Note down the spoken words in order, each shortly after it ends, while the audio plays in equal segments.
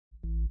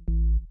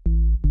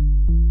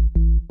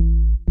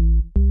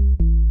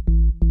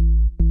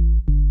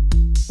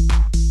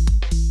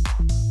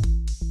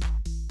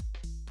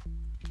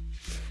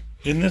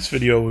In this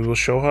video, we will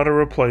show how to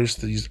replace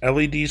these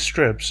LED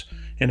strips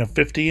in a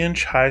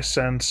 50-inch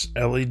Hisense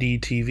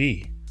LED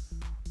TV.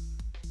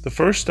 The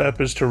first step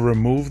is to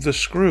remove the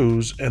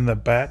screws and the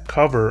back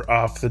cover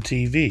off the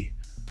TV.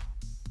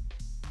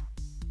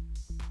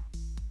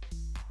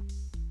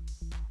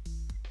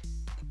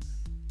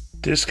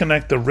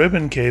 Disconnect the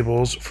ribbon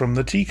cables from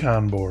the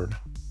T-con board.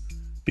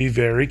 Be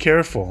very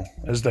careful,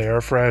 as they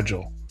are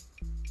fragile.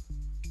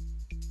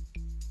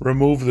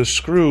 Remove the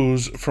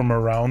screws from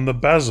around the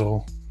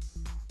bezel .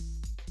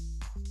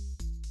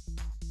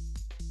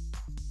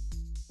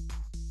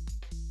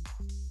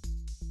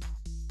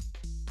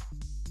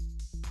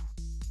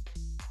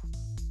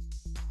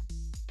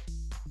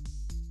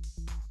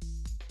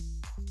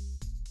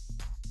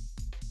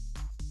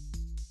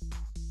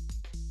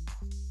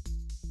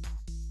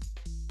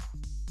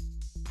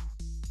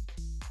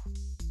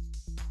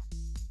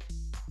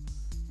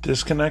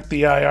 Disconnect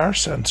the IR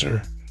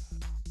sensor.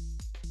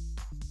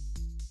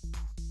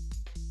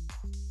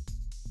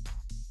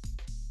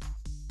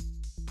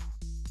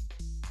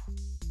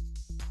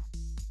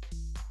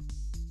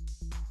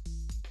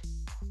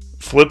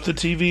 Flip the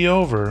TV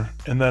over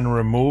and then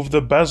remove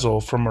the bezel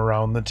from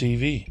around the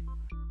TV.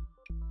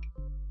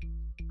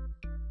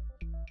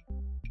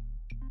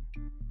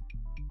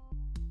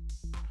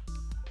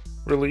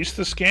 Release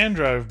the scan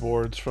drive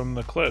boards from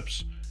the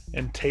clips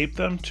and tape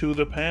them to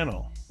the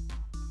panel.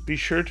 Be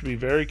sure to be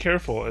very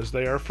careful as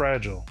they are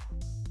fragile.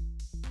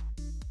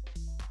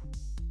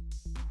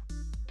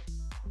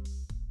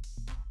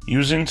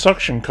 Using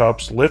suction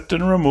cups, lift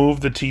and remove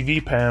the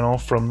TV panel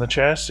from the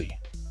chassis.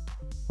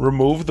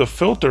 Remove the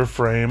filter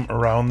frame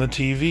around the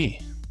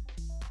TV.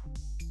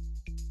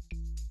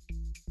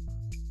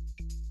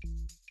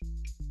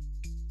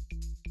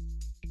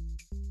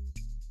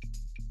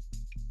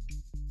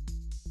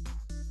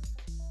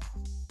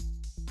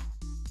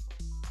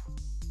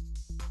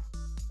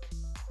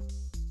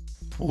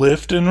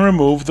 Lift and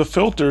remove the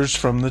filters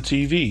from the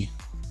TV.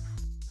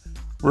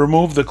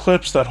 Remove the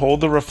clips that hold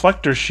the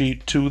reflector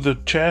sheet to the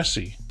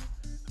chassis.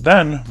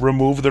 Then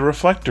remove the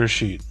reflector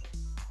sheet.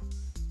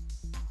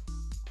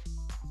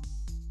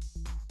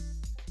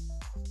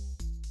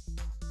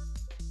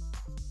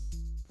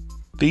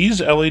 These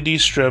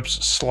LED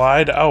strips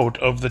slide out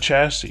of the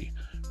chassis.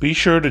 Be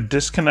sure to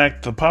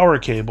disconnect the power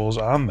cables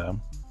on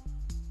them.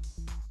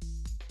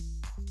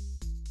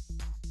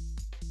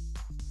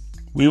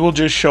 We will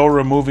just show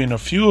removing a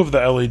few of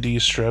the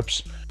LED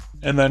strips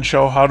and then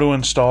show how to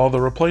install the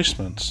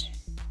replacements.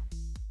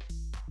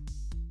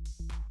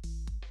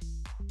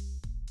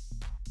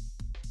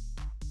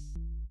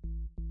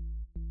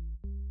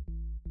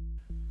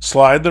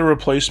 Slide the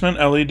replacement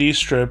LED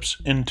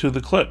strips into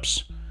the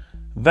clips.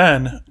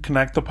 Then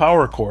connect the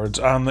power cords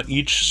on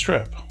each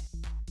strip.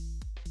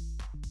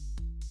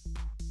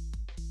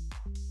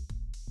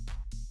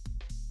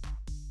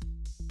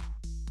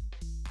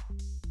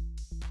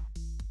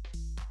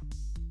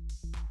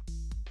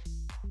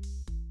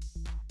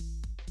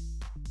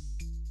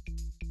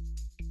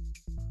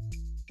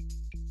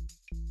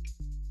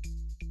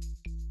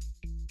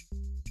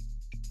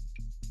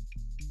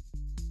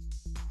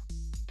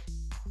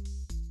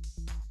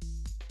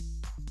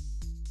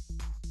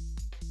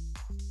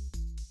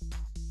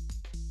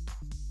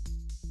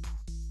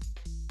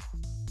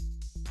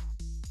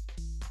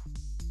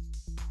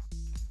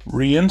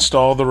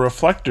 Reinstall the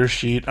reflector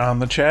sheet on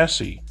the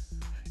chassis.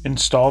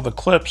 Install the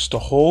clips to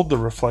hold the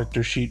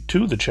reflector sheet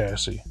to the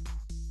chassis.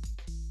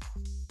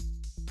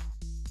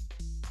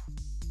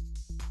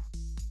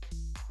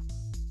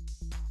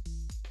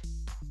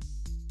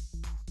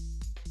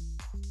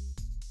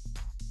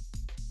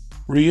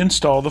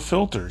 Reinstall the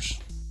filters.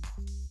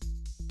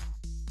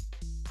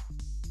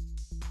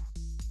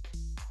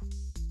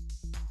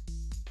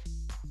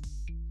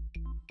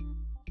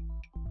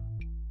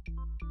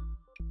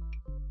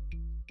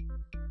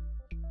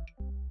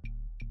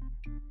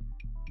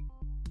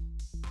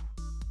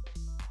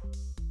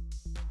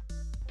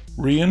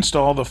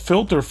 Reinstall the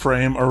filter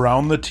frame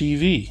around the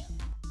TV.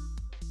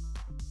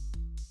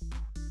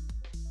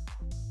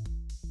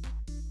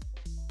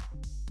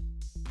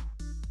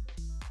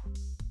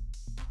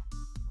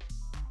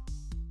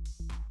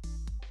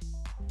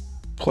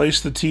 Place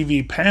the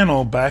TV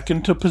panel back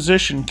into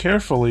position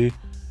carefully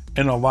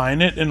and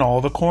align it in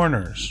all the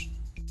corners.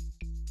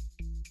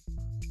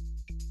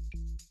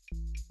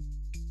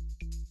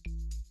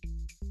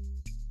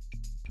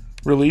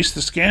 Release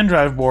the scan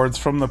drive boards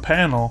from the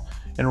panel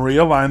and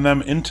realign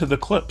them into the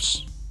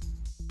clips.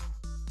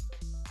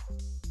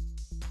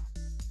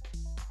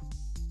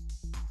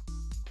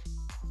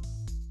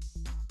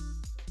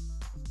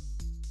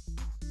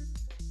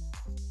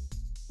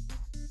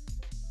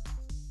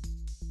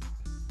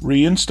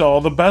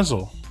 Reinstall the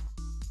bezel.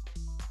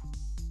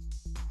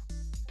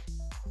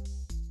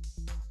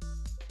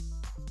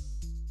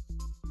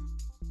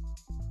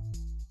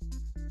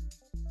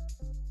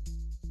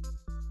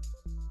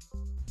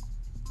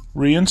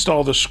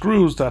 Reinstall the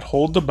screws that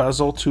hold the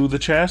bezel to the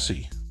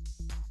chassis.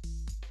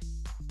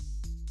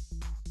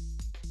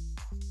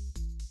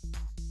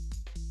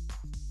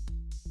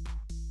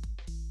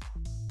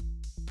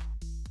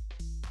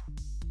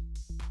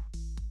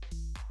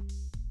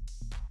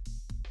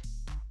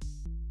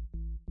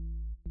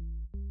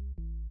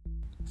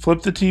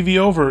 Flip the TV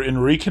over and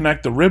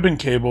reconnect the ribbon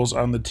cables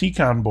on the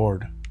T-Con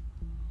board.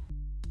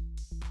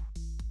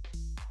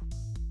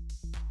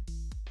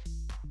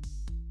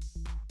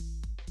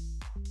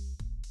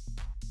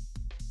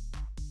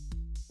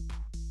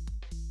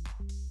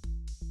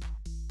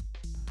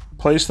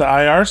 Place the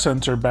IR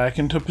sensor back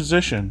into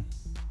position.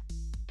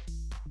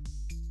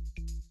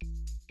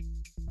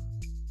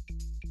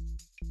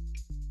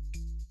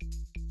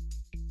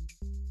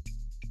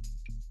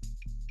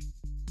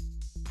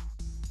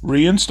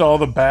 Reinstall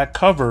the back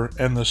cover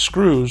and the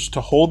screws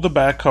to hold the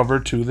back cover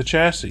to the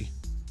chassis.